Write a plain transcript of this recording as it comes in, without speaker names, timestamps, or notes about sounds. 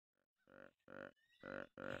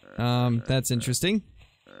That's interesting.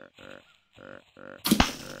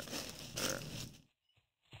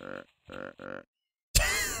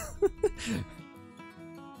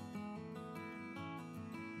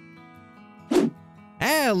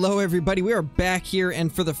 Hello everybody, we are back here,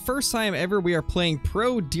 and for the first time ever we are playing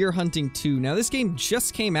Pro Deer Hunting 2. Now this game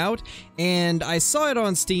just came out, and I saw it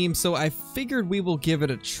on Steam, so I figured we will give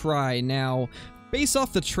it a try. Now, based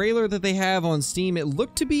off the trailer that they have on Steam, it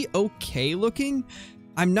looked to be okay looking.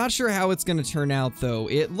 I'm not sure how it's going to turn out though.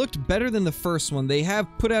 It looked better than the first one. They have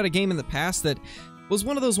put out a game in the past that was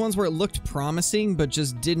one of those ones where it looked promising, but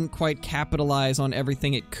just didn't quite capitalize on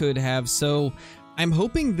everything it could have, so I'm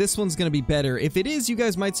hoping this one's going to be better. If it is, you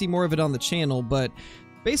guys might see more of it on the channel, but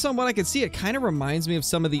based on what I could see, it kind of reminds me of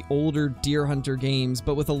some of the older Deer Hunter games,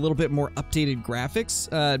 but with a little bit more updated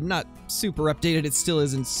graphics. Not super updated, it still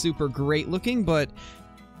isn't super great looking, but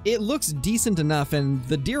it looks decent enough, and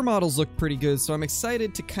the deer models look pretty good, so I'm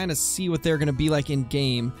excited to kind of see what they're going to be like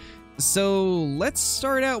in-game. So let's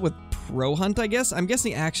start out with Pro Hunt, I guess. I'm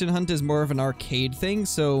guessing Action Hunt is more of an arcade thing,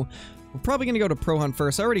 so we're probably going to go to Pro Hunt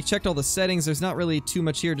first. I already checked all the settings. There's not really too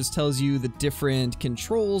much here. It just tells you the different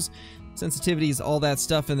controls, sensitivities, all that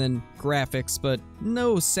stuff, and then graphics, but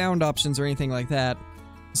no sound options or anything like that.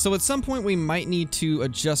 So at some point we might need to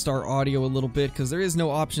adjust our audio a little bit because there is no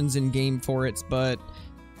options in-game for it, but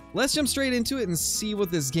let's jump straight into it and see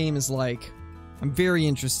what this game is like. I'm very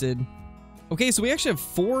interested. Okay, so we actually have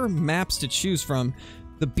 4 maps to choose from.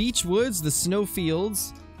 The Beach Woods, the Snow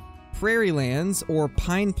Fields, Prairie Lands, or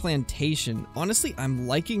Pine Plantation. Honestly, I'm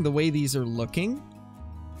liking the way these are looking.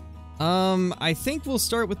 I think we'll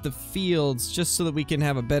start with the fields just so that we can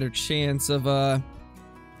have a better chance of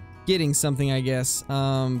getting something, I guess.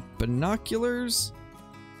 Binoculars.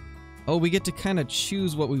 Oh, we get to kind of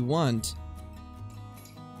choose what we want.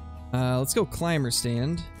 Let's go climber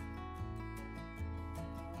stand.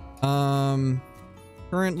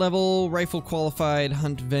 Current level, rifle qualified,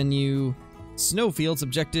 hunt venue, snowfields,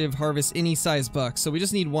 objective, harvest any size buck. So we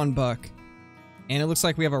just need 1 buck. And it looks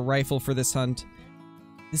like we have a rifle for this hunt.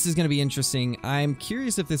 This is going to be interesting. I'm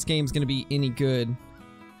curious if this game's going to be any good.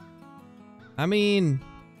 I mean,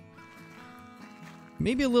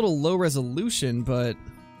 maybe a little low resolution, but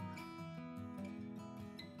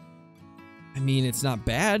I mean, it's not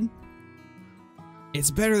bad.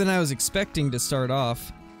 It's better than I was expecting to start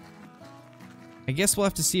off. I guess we'll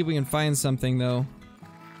have to see if we can find something, though.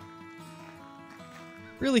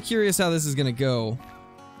 Really curious how this is gonna go.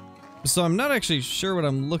 So I'm not actually sure what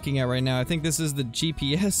I'm looking at right now. I think this is the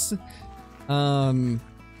GPS.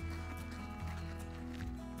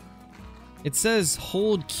 It says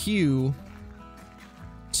hold Q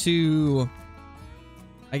to,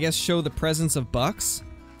 I guess, show the presence of bucks.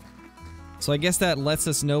 So I guess that lets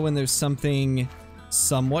us know when there's something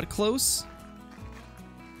somewhat close.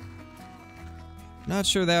 Not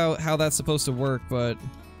sure how that's supposed to work, but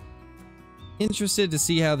interested to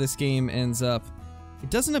see how this game ends up.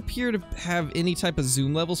 It doesn't appear to have any type of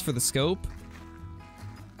zoom levels for the scope.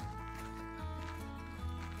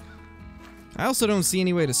 I also don't see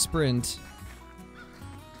any way to sprint.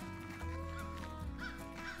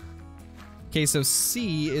 Okay, so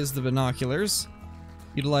C is the binoculars.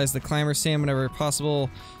 Utilize the climber stand whenever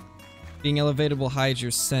possible. Being elevated will hide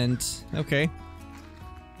your scent. Okay.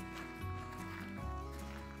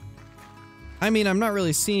 I mean, I'm not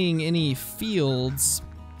really seeing any fields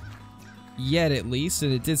yet, at least,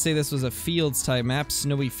 and it did say this was a fields type map,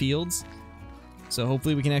 snowy fields. So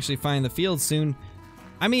hopefully we can actually find the fields soon.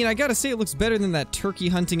 I mean, I gotta say it looks better than that Turkey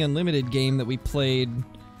Hunting Unlimited game that we played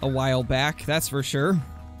a while back, that's for sure.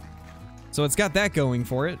 So it's got that going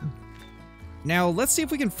for it. Now, let's see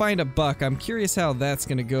if we can find a buck. I'm curious how that's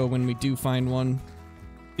gonna go when we do find one.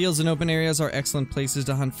 Fields and open areas are excellent places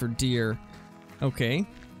to hunt for deer. Okay.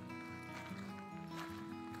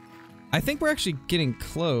 I think we're actually getting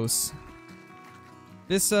close.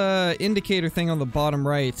 This indicator thing on the bottom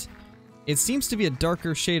right, it seems to be a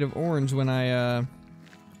darker shade of orange when I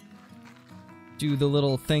do the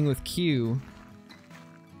little thing with Q.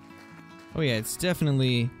 Oh yeah, it's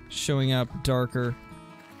definitely showing up darker.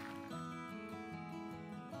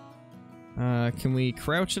 Can we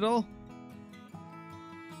crouch at all?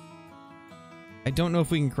 I don't know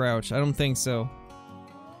if we can crouch. I don't think so.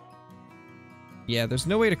 Yeah, there's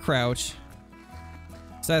no way to crouch.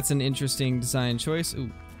 So that's an interesting design choice. Ooh.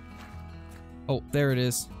 Oh, there it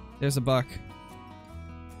is. There's a buck.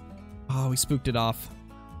 Oh, we spooked it off.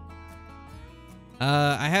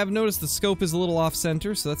 I have noticed the scope is a little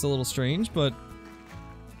off-center, so that's a little strange, but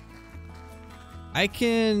I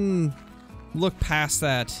can look past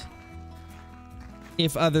that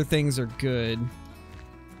if other things are good.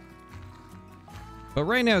 But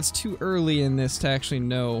right now it's too early in this to actually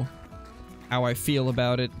know how I feel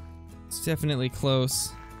about it. It's definitely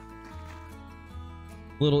close.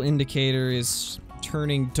 Little indicator is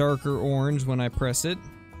turning darker orange when I press it.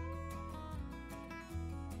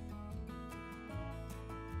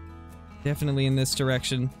 Definitely in this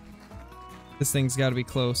direction. This thing's got to be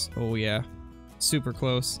close. Oh yeah. Super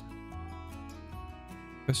close.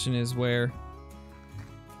 Question is where?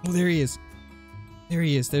 Oh, there he is. There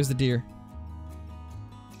he is. There's the deer.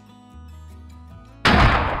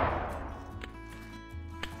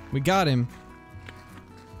 We got him.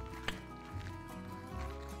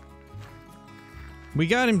 We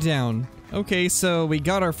got him down. Okay, so we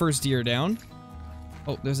got our first deer down.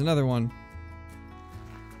 Oh, there's another one.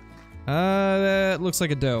 That looks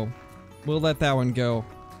like a doe. We'll let that one go.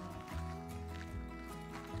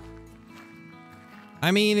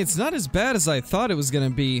 I mean, it's not as bad as I thought it was gonna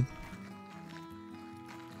be.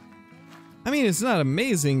 I mean, it's not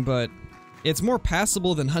amazing, but it's more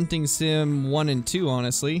passable than Hunting Sim 1 and 2,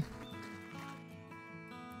 honestly.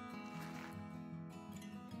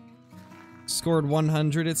 Scored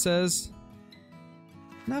 100, it says.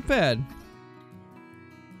 Not bad.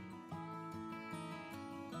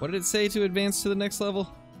 What did it say to advance to the next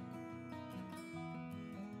level?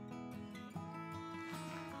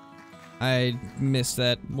 I missed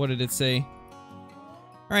that. What did it say?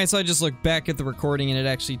 Alright, so I just looked back at the recording and it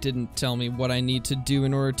actually didn't tell me what I need to do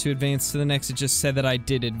in order to advance to the next. It just said that I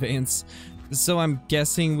did advance. So I'm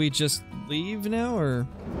guessing we just leave now, or...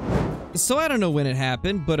 So I don't know when it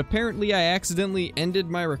happened, but apparently I accidentally ended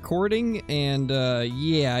my recording, and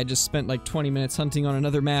yeah, I just spent like 20 minutes hunting on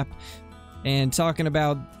another map and talking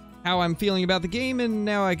about how I'm feeling about the game, and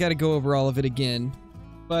now I gotta go over all of it again.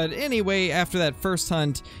 But anyway, after that first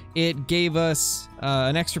hunt, it gave us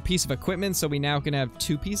an extra piece of equipment, so we now can have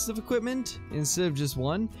 2 pieces of equipment instead of just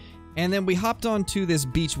 1. And then we hopped onto this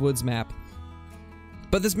Beach Woods map.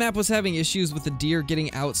 But this map was having issues with the deer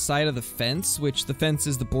getting outside of the fence, which the fence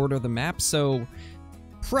is the border of the map, so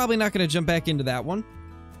probably not going to jump back into that one.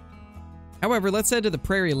 However, let's head to the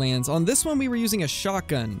prairie lands. On this one, we were using a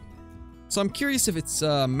shotgun. So I'm curious if it's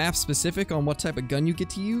map specific on what type of gun you get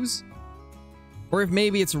to use. Or if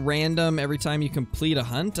maybe it's random every time you complete a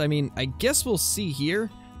hunt. I mean, I guess we'll see here.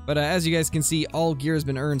 But as you guys can see, all gear has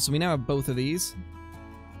been earned, so we now have both of these.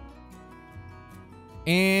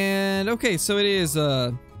 And okay, so it is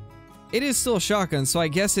still a shotgun, so I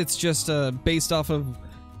guess it's just based off of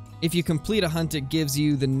if you complete a hunt, it gives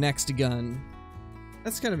you the next gun.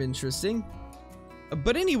 That's kind of interesting.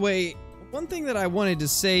 But anyway, one thing that I wanted to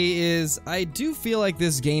say is I do feel like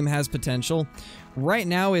this game has potential. Right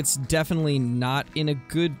now, it's definitely not in a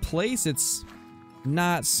good place. It's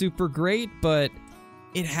not super great, but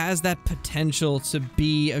it has that potential to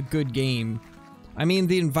be a good game. I mean,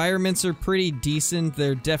 the environments are pretty decent.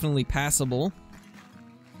 They're definitely passable.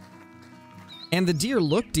 And the deer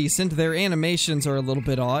look decent. Their animations are a little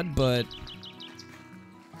bit odd, but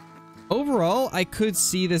overall, I could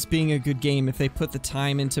see this being a good game if they put the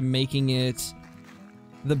time into making it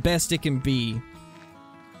the best it can be.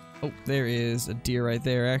 Oh, there is a deer right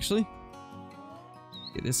there, actually.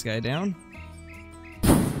 Get this guy down.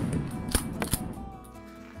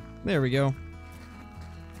 There we go.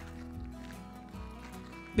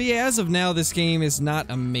 But yeah, as of now, this game is not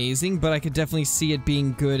amazing, but I could definitely see it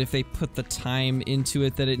being good if they put the time into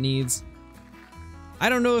it that it needs. I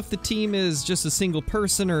don't know if the team is just a single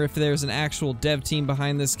person or if there's an actual dev team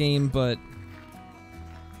behind this game, but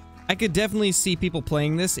I could definitely see people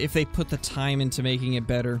playing this if they put the time into making it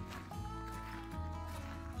better.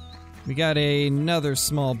 We got another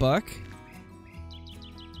small buck.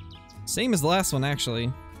 Same as the last one,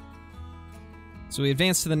 actually. So we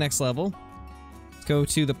advance to the next level. Let's go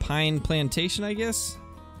to the pine plantation, I guess.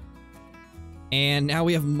 And now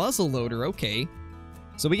we have Muzzleloader, okay.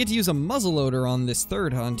 So we get to use a Muzzleloader on this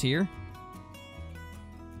third hunt here.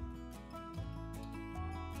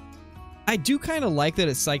 I do kind of like that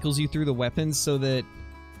it cycles you through the weapons so that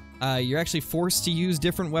you're actually forced to use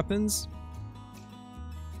different weapons.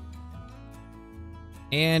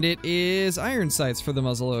 And it is iron sights for the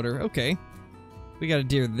muzzleloader. Okay. We got a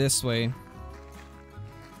deer this way.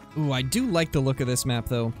 Ooh, I do like the look of this map,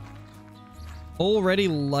 though. Already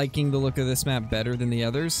liking the look of this map better than the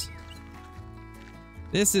others.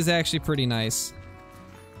 This is actually pretty nice.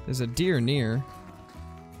 There's a deer near.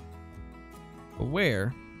 But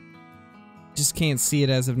where? Just can't see it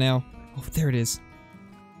as of now. Oh, there it is.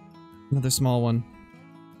 Another small one.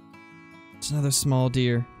 It's another small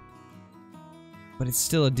deer. But it's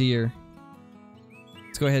still a deer.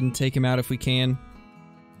 Let's go ahead and take him out if we can.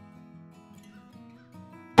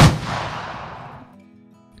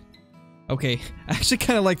 Okay, I actually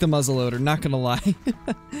kind of like the muzzleloader, not gonna lie.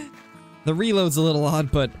 The reload's a little odd,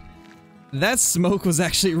 but that smoke was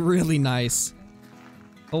actually really nice.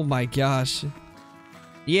 Oh my gosh.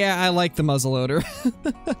 Yeah, I like the muzzleloader.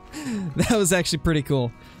 That was actually pretty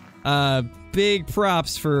cool. Big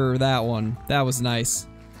props for that one. That was nice.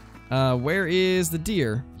 Where is the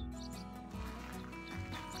deer?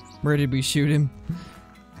 Where did we shoot him?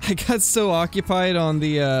 I got so occupied on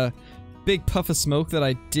the big puff of smoke that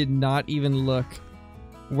I did not even look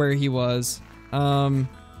where he was. I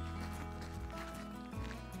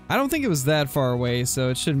don't think it was that far away, so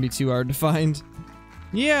it shouldn't be too hard to find.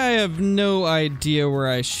 Yeah, I have no idea where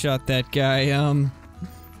I shot that guy.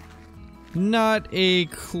 Not a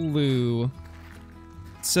clue.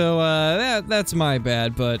 So, that's my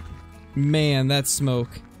bad, but man, that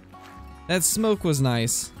smoke was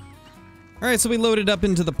nice. Alright, so we loaded up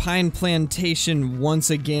into the pine plantation once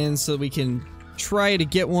again so we can try to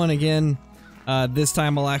get one again. This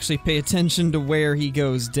time I'll actually pay attention to where he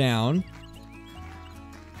goes down.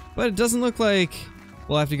 But it doesn't look like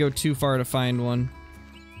we'll have to go too far to find one.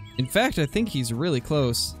 In fact, I think he's really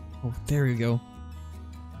close. Oh, there we go.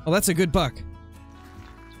 Oh, that's a good buck.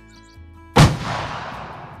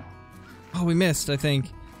 Oh, we missed, I think.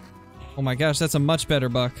 Oh my gosh, that's a much better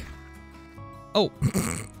buck. Oh.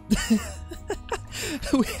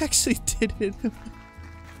 We actually did it.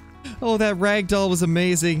 Oh, that ragdoll was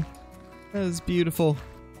amazing. That was beautiful.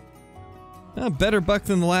 A better buck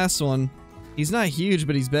than the last one. He's not huge,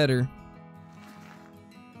 but he's better.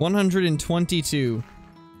 122.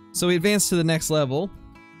 So we advanced to the next level.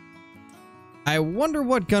 I wonder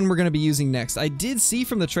what gun we're going to be using next. I did see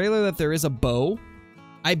from the trailer that there is a bow.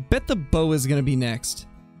 I bet the bow is going to be next.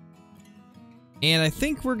 And I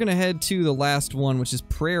think we're going to head to the last one, which is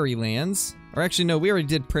Prairie Lands. Or actually, no, we already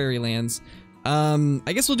did Prairie Lands. I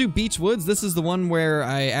guess we'll do Beach Woods. This is the one where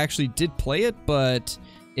I actually did play it, but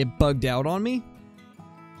it bugged out on me.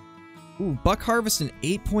 Ooh, buck harvest an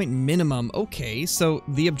 8-point minimum. Okay, so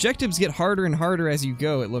the objectives get harder and harder as you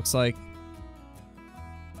go, it looks like.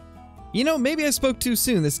 You know, maybe I spoke too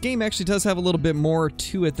soon. This game actually does have a little bit more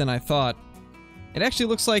to it than I thought. It actually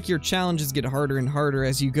looks like your challenges get harder and harder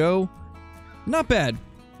as you go. Not bad.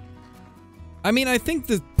 I mean, I think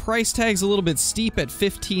the price tag's a little bit steep at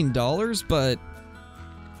 $15, but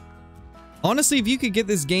honestly, if you could get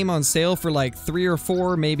this game on sale for like 3 or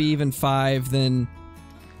 4, maybe even 5, then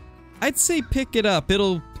I'd say pick it up.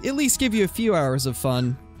 It'll at least give you a few hours of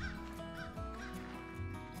fun.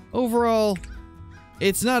 Overall,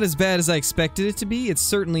 it's not as bad as I expected it to be. It's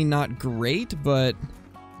certainly not great, but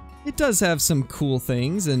it does have some cool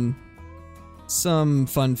things and some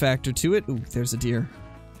fun factor to it. Ooh, there's a deer.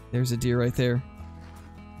 There's a deer right there.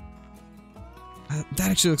 That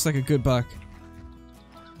actually looks like a good buck.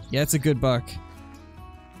 Yeah, it's a good buck.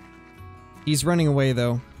 He's running away,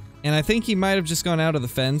 though. And I think he might have just gone out of the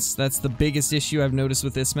fence. That's the biggest issue I've noticed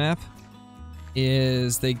with this map.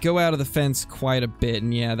 Is they go out of the fence quite a bit.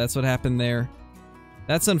 And yeah, that's what happened there.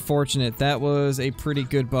 That's unfortunate. That was a pretty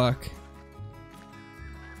good buck.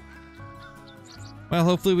 Well,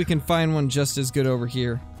 hopefully we can find one just as good over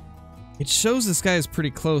here. It shows this guy is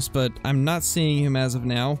pretty close, but I'm not seeing him as of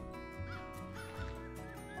now.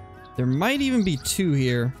 There might even be 2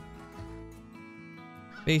 here.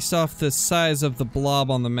 Based off the size of the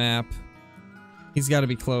blob on the map. He's got to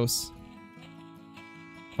be close.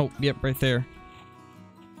 Oh, yep, right there.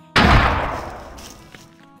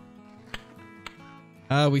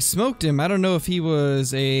 We smoked him. I don't know if he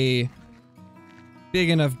was a big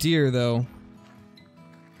enough deer, though.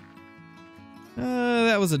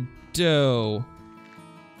 That was a doe.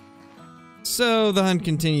 So the hunt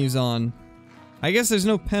continues on. I guess there's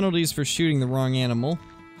no penalties for shooting the wrong animal.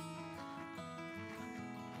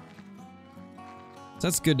 So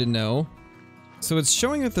that's good to know. So it's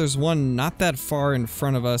showing that there's one not that far in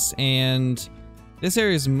front of us, and this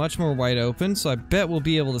area is much more wide open, so I bet we'll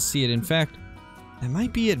be able to see it. In fact, that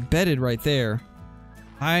might be it bedded right there.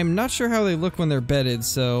 I'm not sure how they look when they're bedded,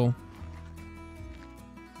 so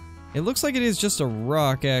it looks like it is just a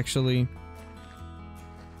rock, actually.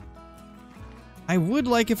 I would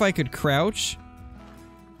like if I could crouch.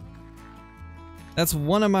 That's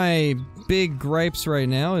one of my big gripes right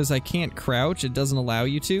now, is I can't crouch. It doesn't allow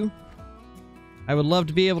you to. I would love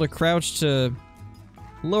to be able to crouch to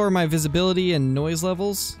lower my visibility and noise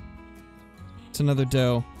levels. It's another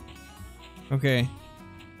doe. Okay.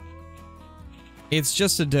 It's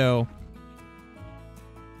just a doe.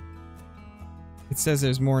 It says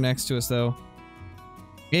there's more next to us, though.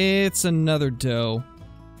 It's another doe.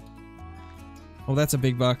 Oh, that's a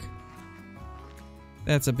big buck.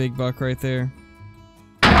 That's a big buck right there.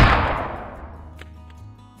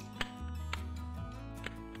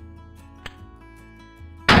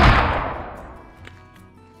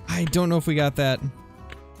 I don't know if we got that.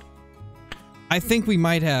 I think we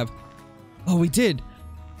might have. Oh, we did.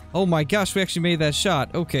 Oh my gosh, we actually made that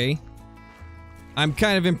shot. Okay. I'm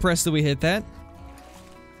kind of impressed that we hit that.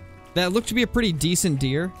 That looked to be a pretty decent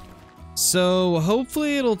deer. So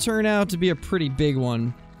hopefully it'll turn out to be a pretty big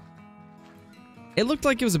one. It looked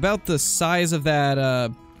like it was about the size of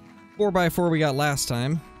that 4x4 we got last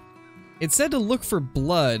time. It said to look for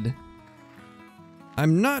blood.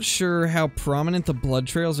 I'm not sure how prominent the blood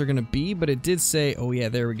trails are going to be, but it did say... Oh yeah,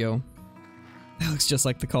 there we go. That looks just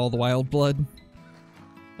like the Call of the Wild blood.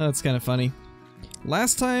 Oh, that's kind of funny.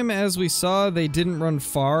 Last time, as we saw, they didn't run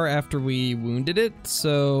far after we wounded it,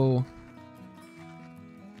 so...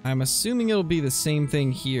 I'm assuming it'll be the same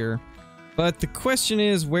thing here. But the question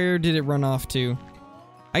is, where did it run off to?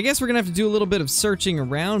 I guess we're gonna have to do a little bit of searching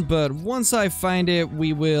around, but once I find it,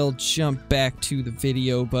 we will jump back to the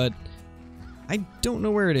video, but I don't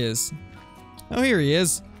know where it is. Oh, here he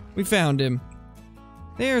is. We found him.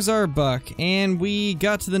 There's our buck, and we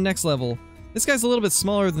got to the next level. This guy's a little bit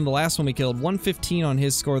smaller than the last one we killed. 115 on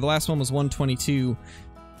his score. The last one was 122.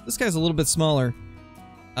 This guy's a little bit smaller.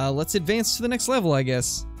 Let's advance to the next level, I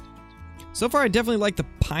guess. So far, I definitely like the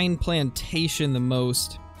Pine Plantation the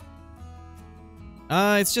most.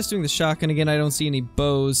 It's just doing the shotgun again. I don't see any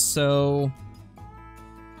bows, so...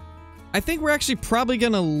 I think we're actually probably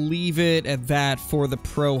gonna leave it at that for the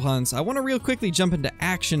pro hunts. I want to real quickly jump into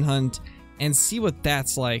action hunt and see what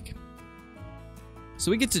that's like.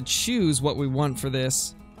 So we get to choose what we want for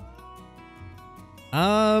this.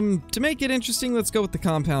 To make it interesting, let's go with the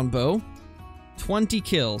compound bow. 20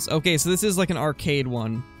 kills. Okay, so this is like an arcade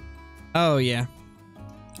one. Oh yeah,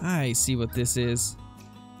 I see what this is.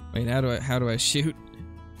 Wait, how do I shoot?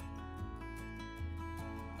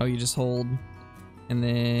 Oh, you just hold, and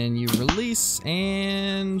then you release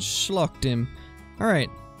and schlucked him. All right.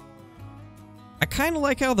 I kind of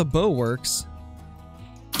like how the bow works.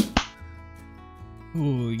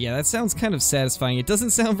 Ooh, yeah, that sounds kind of satisfying. It doesn't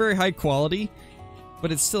sound very high quality,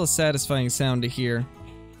 but it's still a satisfying sound to hear.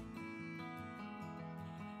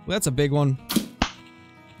 Well, that's a big one.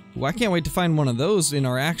 Ooh, I can't wait to find one of those in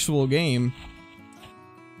our actual game.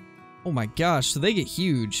 Oh my gosh, so they get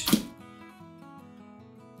huge.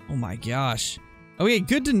 Oh my gosh. Okay,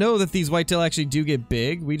 good to know that these whitetail actually do get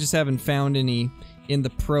big. We just haven't found any in the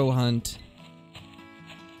pro hunt.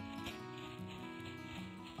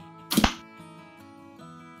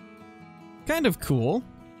 Kind of cool.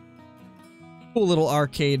 Cool little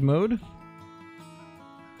arcade mode.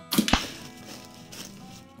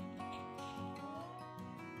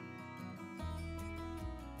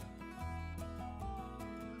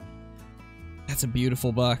 That's a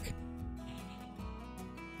beautiful buck.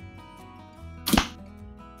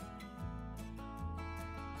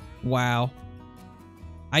 Wow.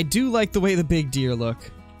 I do like the way the big deer look.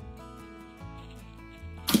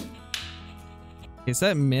 Is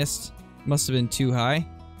that missed? Must have been too high.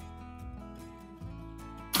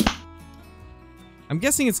 I'm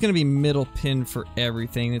guessing it's going to be middle pin for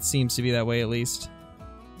everything. It seems to be that way at least.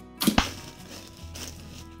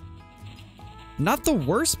 Not the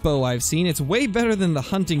worst bow I've seen. It's way better than the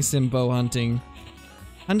Hunting Sim bow hunting.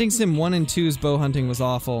 Hunting Sim 1 and 2's bow hunting was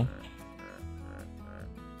awful.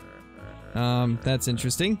 That's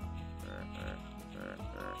interesting.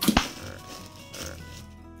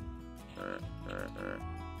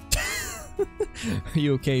 Are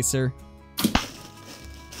you okay, sir?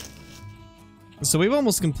 So we've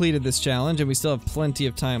almost completed this challenge, and we still have plenty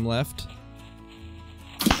of time left.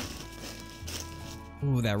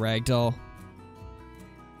 Ooh, that ragdoll.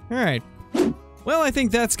 Alright. Well, I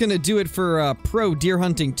think that's gonna do it for Pro Deer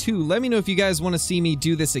Hunting 2. Let me know if you guys want to see me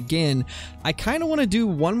do this again. I kind of want to do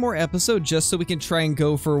one more episode just so we can try and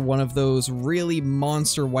go for one of those really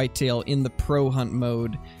monster whitetail in the Pro Hunt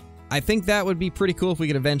mode. I think that would be pretty cool if we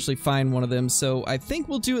could eventually find one of them, so I think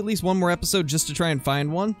we'll do at least one more episode just to try and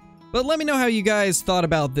find one. But let me know how you guys thought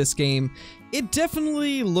about this game. It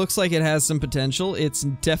definitely looks like it has some potential. It's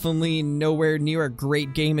definitely nowhere near a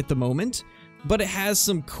great game at the moment, but it has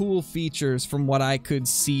some cool features from what I could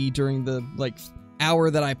see during the, hour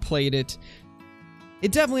that I played it.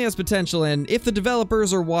 It definitely has potential, and if the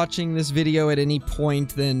developers are watching this video at any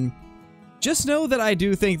point, then just know that I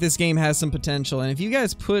do think this game has some potential, and if you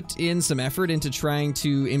guys put in some effort into trying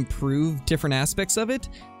to improve different aspects of it,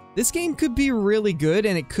 this game could be really good,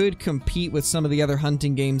 and it could compete with some of the other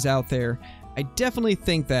hunting games out there. I definitely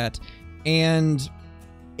think that, and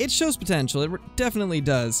it shows potential. It definitely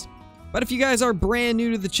does. But if you guys are brand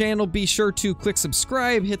new to the channel, be sure to click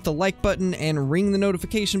subscribe, hit the like button, and ring the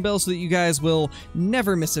notification bell so that you guys will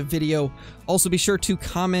never miss a video. Also be sure to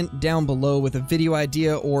comment down below with a video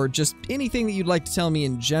idea or just anything that you'd like to tell me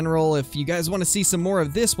in general. If you guys want to see some more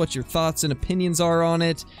of this, what your thoughts and opinions are on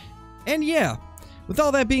it. And yeah, with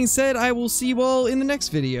all that being said, I will see you all in the next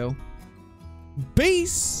video.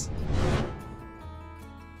 Peace!